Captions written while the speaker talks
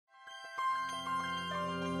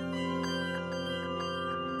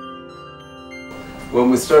when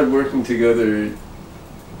we started working together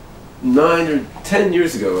 9 or 10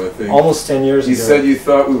 years ago, I think. Almost 10 years ago. You said you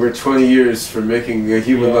thought we were 20 years from making a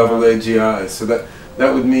human level AGI. So that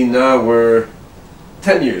would mean now we're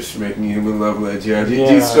 10 years from making a human level AGI. Do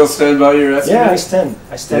you still stand by your estimate? Yeah,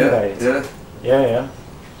 I stand by it. Yeah.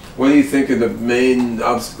 What do you think are the main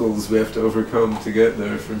obstacles we have to overcome to get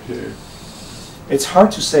there from here? It's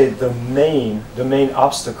hard to say the main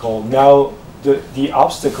obstacle. Now, the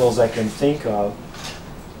obstacles I can think of,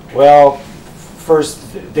 well, first,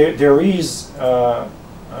 there is,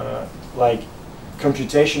 like,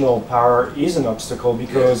 computational power is an obstacle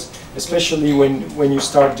because, especially when you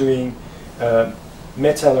start doing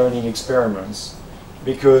meta-learning experiments,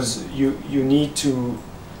 because you need to,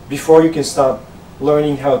 before you can start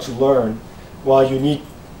learning how to learn, well, you need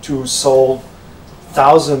to solve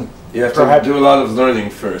thousands. You have to do a lot of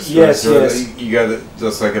learning first. Yes, right? yes. You got it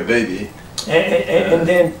just like a baby. And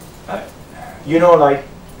then, you know, like,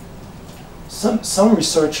 some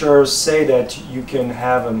researchers say that you can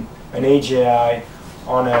have an AGI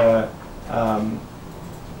on a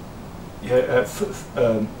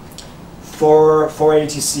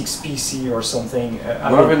 486 PC or something.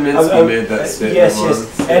 Marvin Minsky made that statement.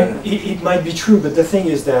 Yes, and it might be true, but the thing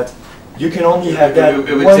is that you can only have that.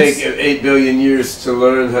 It would take 8 billion years to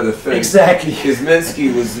learn how to think. Exactly. Because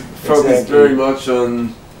Minsky was focused very much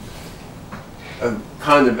on a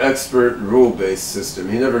kind of expert rule-based system.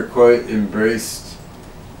 He never quite embraced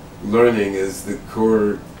learning as the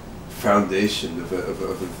core foundation of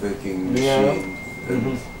a thinking machine.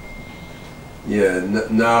 And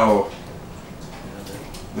now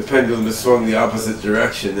the pendulum is swung the opposite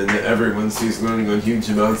direction, and everyone sees learning on huge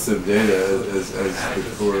amounts of data as the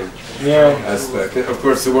core aspect. And of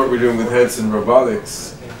course, the work we're doing with Hanson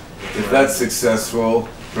Robotics, if that's successful,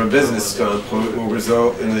 from a business standpoint, will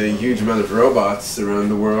result in a huge amount of robots around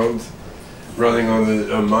the world running on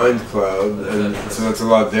a mind cloud, and so that's a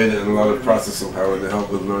lot of data and a lot of processing power to help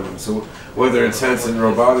with learning. So whether it's Hanson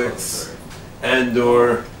Robotics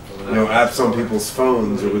and/or apps on people's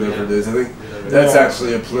phones or whatever it is, I think that's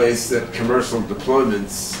actually a place that commercial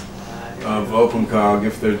deployments of OpenCog,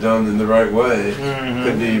 if they're done in the right way,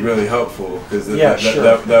 could be really helpful, because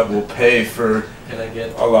that will pay for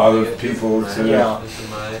a lot of people to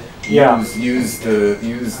use the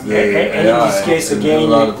AI. And in this case, again, a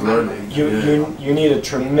lot of learning. You need a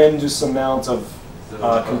tremendous amount of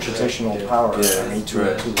computational power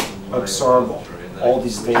to absorb all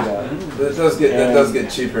this data. That does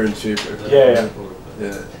get cheaper and cheaper.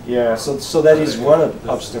 So that is one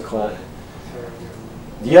obstacle.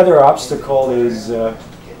 The other obstacle is,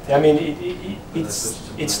 I mean,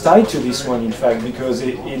 it's tied to this one, in fact, because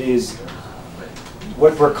it is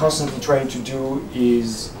what we're constantly trying to do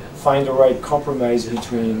is find the right compromise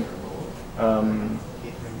between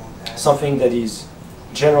something that is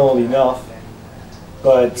general enough,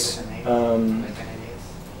 but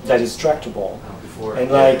that is tractable.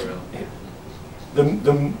 And like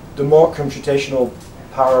the more computational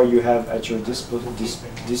power you have at your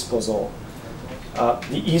disposal,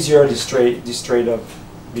 the easier this trade-off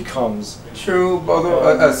becomes. True, although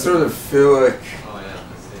I sort of feel like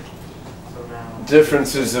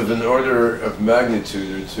differences of an order of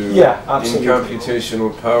magnitude or two in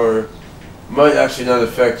computational power might actually not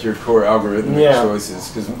affect your core algorithmic choices,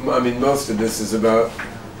 because I mean most of this is about,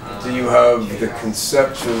 do you have the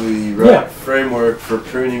conceptually right framework for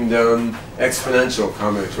pruning down exponential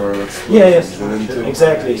combinatorial explosions? And then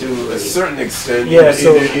to a certain extent,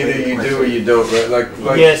 either you do or you don't, right? Like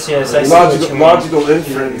logical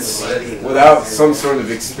inference without some sort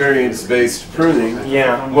of experience-based pruning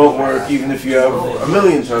won't work, even if you have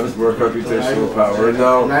 1,000,000 times more computational power.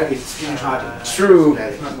 Now, true,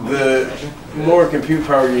 the more compute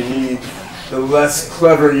power you need, the less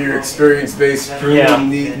clever your experience-based pruning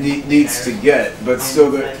needs to get, but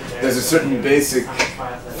still there's a certain basic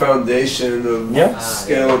foundation of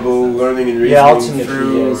scalable learning and reasoning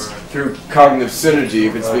through cognitive synergy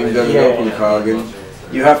if it's being done in OpenCog, and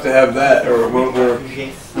you have to have that or it won't work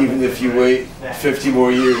even if you wait 50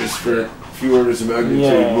 more years for a few orders of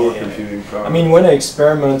magnitude more computing power. I mean, when I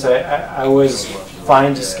experiment, I always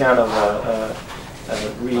find this kind of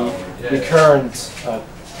recurrent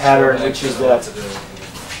pattern, which is that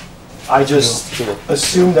I just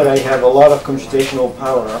assume that I have a lot of computational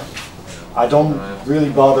power. I don't really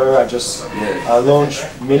bother. I just launch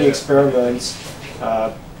many experiments,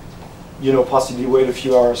 possibly wait a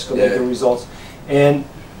few hours, collect the results. And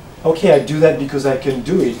okay, I do that because I can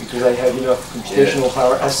do it, because I have enough computational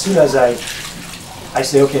power. As soon as I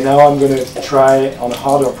say, okay, now I'm going to try on a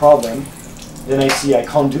harder problem, then I see I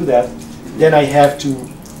can't do that. Then I have to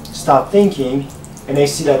start thinking, and I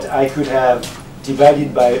see that I could have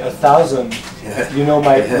divided by 1,000. You know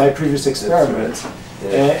my previous experiment,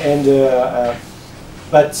 right.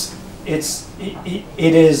 But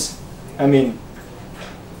it is. I mean,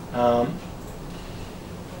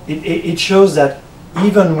 it shows that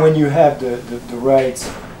even when you have the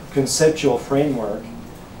right conceptual framework,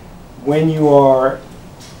 when you are,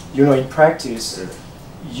 in practice,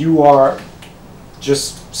 you are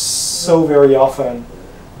just so very often,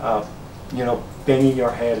 banging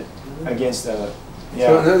your head against the. Yeah.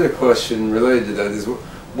 So another question related to that is,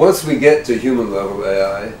 once we get to human level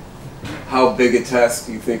AI, how big a task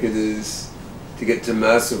do you think it is to get to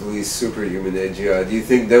massively superhuman AGI? Do you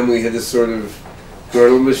think then we hit a sort of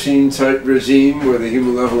Goertzel machine type regime where the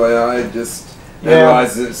human level AI just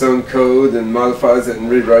analyzes its own code and modifies it and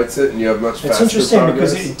rewrites it, and you have much faster progress? It's interesting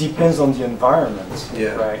because it depends on the environment,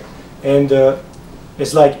 right? And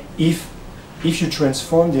it's like if you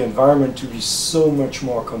transform the environment to be so much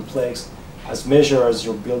more complex, as measured as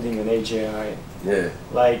you're building an AGI,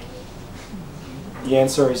 like the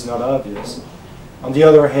answer is not obvious. On the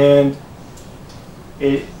other hand,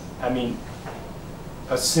 a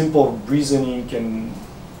simple reasoning can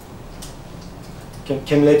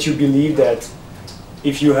let you believe that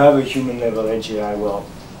if you have a human level AGI, well,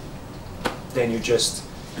 then you just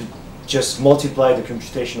multiply the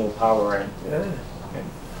computational power and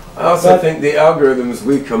I also think the algorithms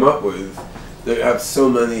we come up with, they have so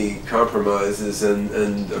many compromises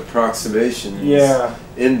and approximations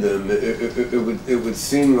in them. It would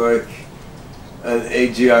seem like an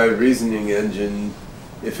AGI reasoning engine,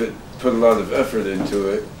 if it put a lot of effort into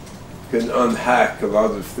it, can unhack a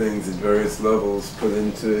lot of things at various levels, put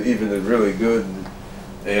into even a really good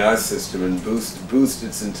AI system and boost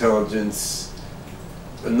its intelligence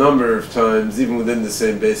a number of times, even within the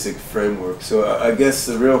same basic framework. So I guess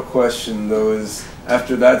the real question, though, is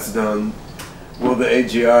after that's done, will the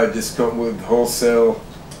AGI just come with wholesale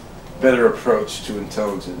better approach to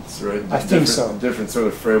intelligence, right? I think so. Different sort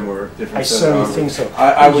of framework, different set certainly of think so.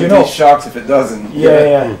 I would be shocked if it doesn't.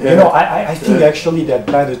 I think actually that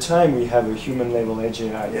by the time we have a human level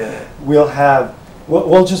AGI,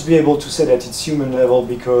 we'll just be able to say that it's human level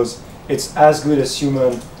because it's as good as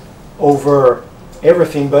human over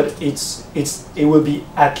everything, but it will be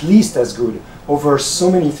at least as good over so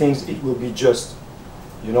many things. It will be just,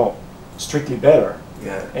 strictly better.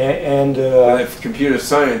 And but if computer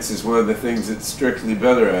science is one of the things it's strictly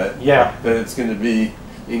better at, then it's going to be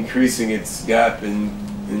increasing its gap in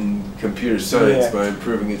computer science by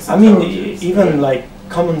improving its intelligence. Even like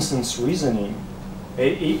common sense reasoning,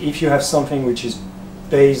 if you have something which is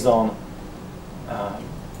based on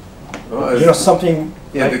something.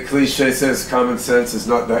 The cliche says common sense is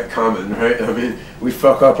not that common, right? I mean, we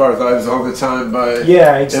fuck up our lives all the time by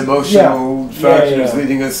emotional factors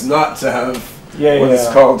leading us not to have what is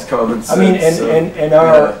called common sense. And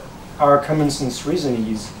our common sense reasoning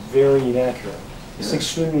is very inaccurate. It's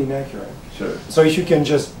extremely inaccurate. Sure. So if you can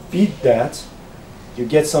just beat that, you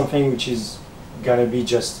get something which is gonna be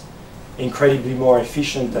just incredibly more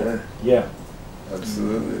efficient.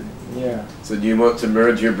 Absolutely. Yeah. So do you want to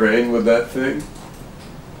merge your brain with that thing?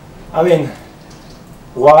 I mean,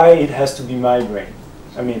 why it has to be my brain?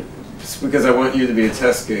 I mean, just because I want you to be a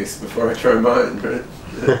test case before I try mine, right?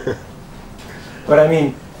 But I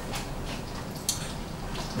mean,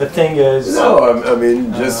 the thing is... No, I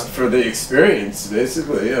mean, just for the experience,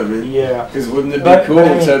 basically. I mean, because wouldn't it be cool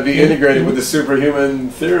to be integrated with the superhuman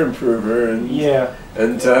theorem prover and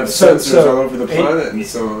to have sensors all over the planet and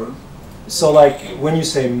so on? So, like, when you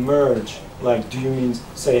say merge, like, do you mean,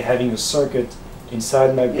 say, having a circuit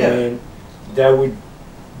inside my brain that would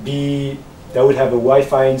have a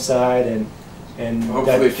Wi-Fi inside and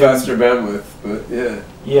hopefully faster bandwidth, but the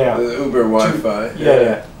Uber Wi-Fi.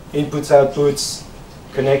 Inputs, outputs,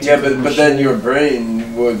 connected. But then your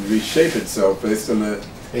brain would reshape itself based on that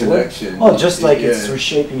connection. Oh, just like it's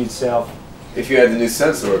reshaping itself. If you had a new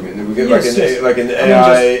sense organ, it would get like an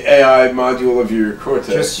AI module of your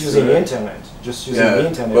cortex. Just using the internet. The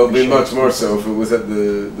internet. Well, it'd be much more so if it was at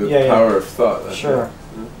the power of thought. Sure.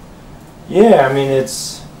 Yeah, I mean,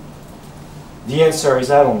 it's... The answer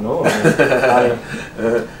is I don't know.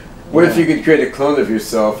 What if you could create a clone of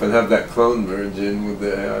yourself and have that clone merge in with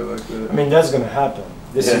the AI like that? I mean, that's going to happen.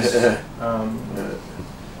 This is...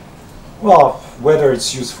 Well, whether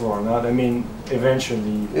it's useful or not, I mean,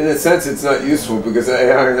 eventually... In a sense, it's not useful because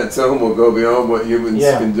AI on its own will go beyond what humans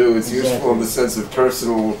can do. It's useful in the sense of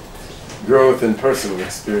personal growth and personal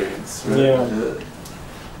experience. Right?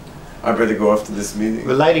 I better go off to this meeting.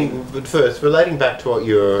 Relating back to what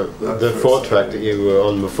the thought track that you were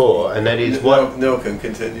on before, and that is can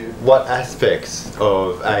continue. What aspects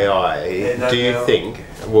of AI do you think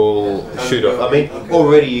will shoot off? I mean,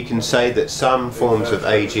 already you can say that some forms of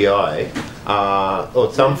AGI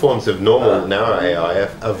or some forms of normal narrow AI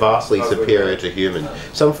are vastly superior to human.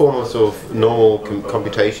 Some forms of normal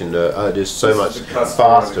computation are just so much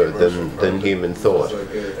faster than human thought,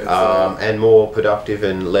 and more productive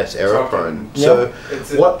and less error prone. So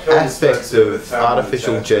what aspects of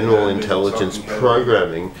artificial general intelligence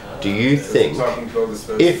programming do you think,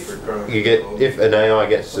 if an AI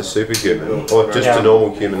gets to superhuman or just to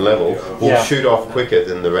normal human level, will shoot off quicker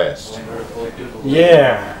than the rest?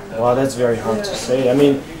 Yeah, well, that's very hard to say. I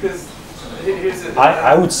mean,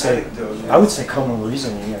 I would say common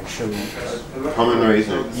reasoning, actually. Common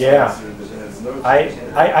reasoning. Yeah,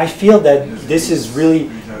 I feel that this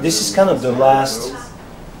is kind of the last.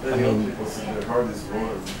 I mean,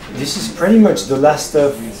 this is pretty much the last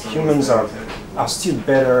stuff humans are still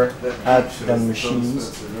better at than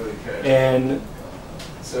machines,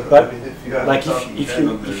 but like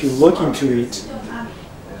if you look into it,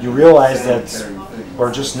 you realize that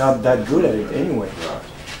we're just not that good at it anyway,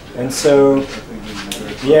 and so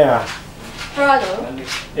yeah.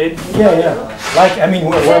 Like, I mean,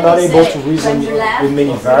 we're not able to reason with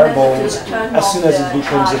many variables. As soon as it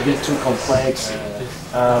becomes a bit too complex,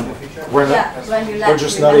 we're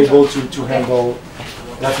just not able to handle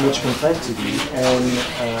that much complexity. And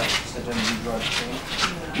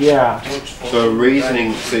yeah. So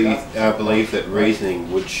reasoning. So you believe that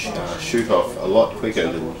reasoning would shoot off a lot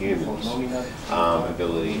quicker than humans'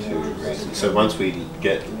 ability to reason. So once we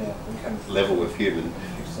get level with human,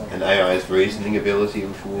 and AI's reasoning ability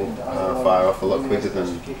will fire off a lot quicker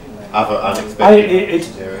than other unexpected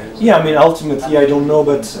areas. Yeah, I mean, ultimately, I don't know,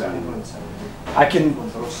 but I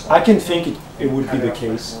can think it would be the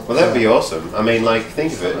case. Well, that'd be awesome. I mean, like,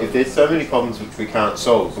 think of it. If there's so many problems which we can't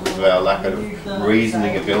solve because of our lack of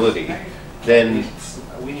reasoning ability, then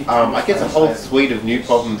I guess a whole suite of new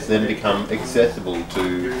problems then become accessible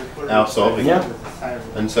to our solving them.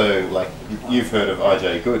 And so, like, you've heard of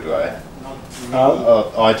I.J. Good, right?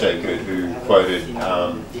 I.J. Good, who quoted the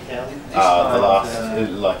last,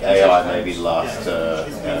 like AI, maybe the last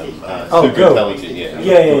Superintelligence,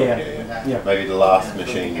 yeah. Maybe the last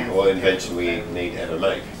machine or invention we need ever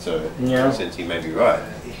make. So, in a sense, he may be right,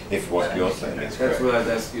 if what you're saying is correct. That's what I'd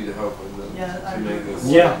ask you to help with to make this.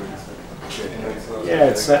 Yeah,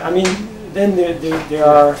 it's. I mean, then there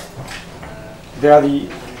are the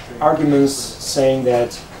arguments saying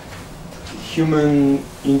that human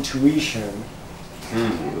intuition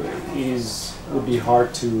would be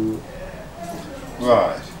hard to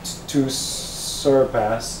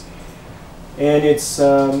surpass, and it's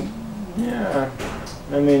I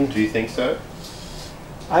mean, do you think so?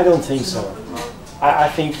 I don't think so. I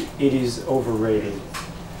think it is overrated,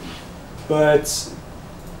 but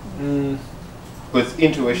with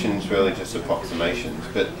intuition is really just approximations,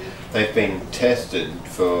 but they've been tested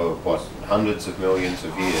for what, hundreds of millions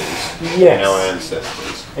of years in our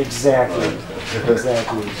ancestors. Exactly.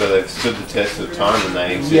 Exactly. So they've stood the test of time, and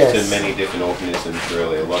they exist in many different organisms,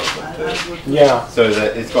 really, a lot of them too. Yeah. So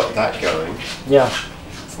that it's got that going. Yeah.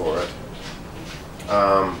 For it.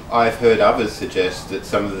 I've heard others suggest that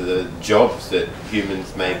some of the jobs that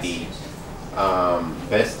humans may be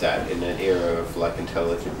best at in an era of like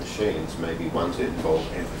intelligent machines, maybe ones that involve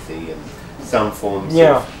empathy and some forms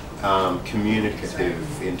of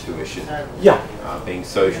communicative intuition. Being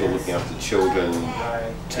social, looking after children,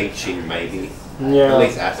 teaching maybe. At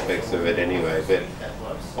least aspects of it anyway. But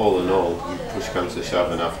all in all, push comes to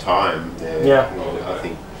shove enough time there. I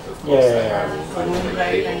think of course they are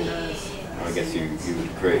people. I guess you would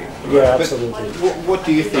agree. Yeah, absolutely. What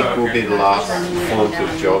do you think will be the last forms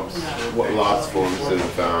of jobs, what last forms of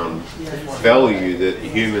value that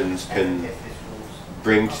humans can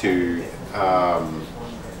bring to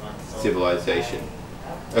civilization?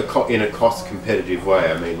 In a cost competitive way,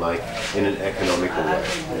 I mean, like in an economical way.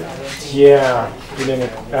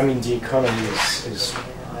 I mean, the economy is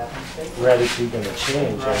radically going to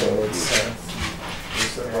change. I mean, it's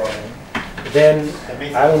then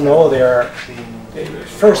I don't know.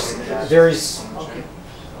 First there is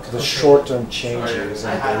the short-term changes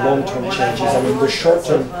and the long-term changes. I mean, the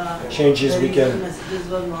short-term changes we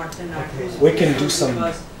can do some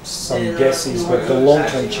guesses, but the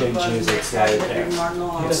long-term changes, it's like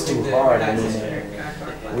it's too hard. I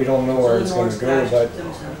mean, we don't know where it's going to go. But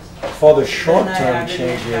for the short-term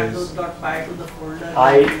changes,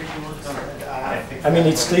 I mean,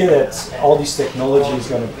 it's clear that all this technology is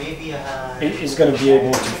going to be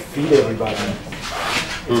able to feed everybody.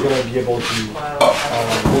 it's going to be able to.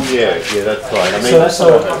 Yeah, that's right. I mean,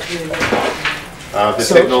 the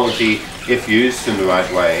technology, if used in the right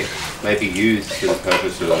way, may be used for the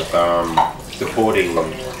purpose of supporting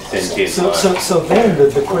sentient life. So then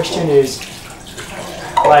the question is,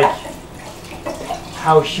 like,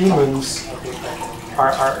 how humans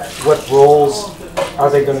are what roles are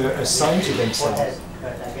they going to assign to themselves?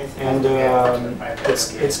 And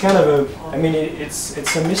it's kind of a, I mean,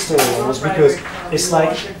 it's a mystery almost, because it's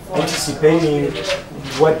like anticipating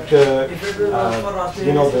what the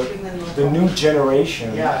the new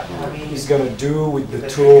generation is going to do with the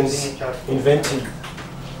tools invented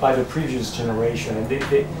by the previous generation. And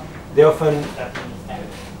they often,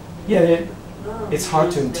 it's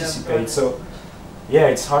hard to anticipate. So yeah,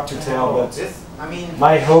 it's hard to tell, but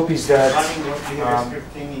my hope is that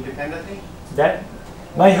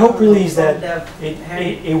my hope really is that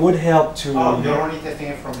it would help to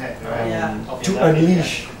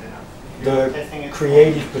unleash the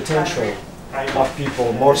creative potential of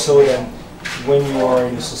people, more so than when you are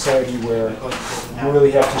in a society where you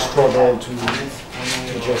really have to struggle to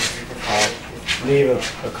just live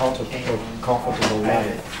a comfortable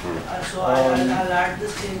life.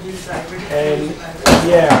 And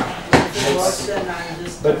yeah.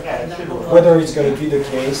 But whether it's going to be the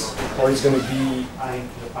case or it's going to be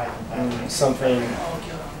something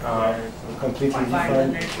completely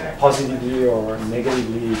different, positively or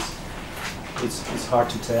negatively, it's hard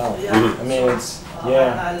to tell. I mean, it's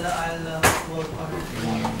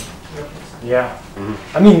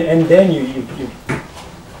I mean, and then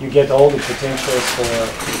you get all the potentials for,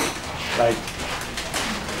 like,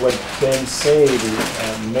 what Ben said,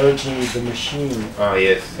 merging with the machine. Oh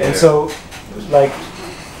yes. And so, like,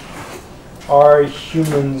 are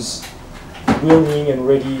humans willing and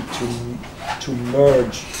ready to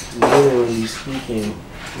merge, literally speaking,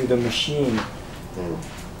 with the machine?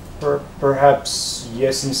 Perhaps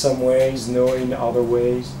yes in some ways, no in other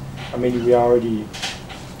ways. I mean, we are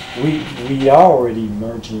already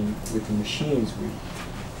merging with the machines,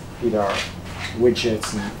 with our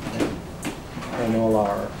widgets and all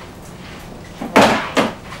our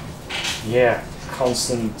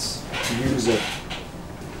constant use of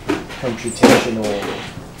computational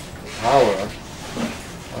power.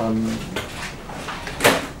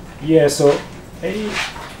 So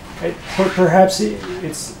perhaps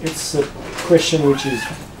it's a question which is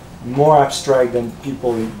more abstract than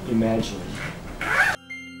people imagine.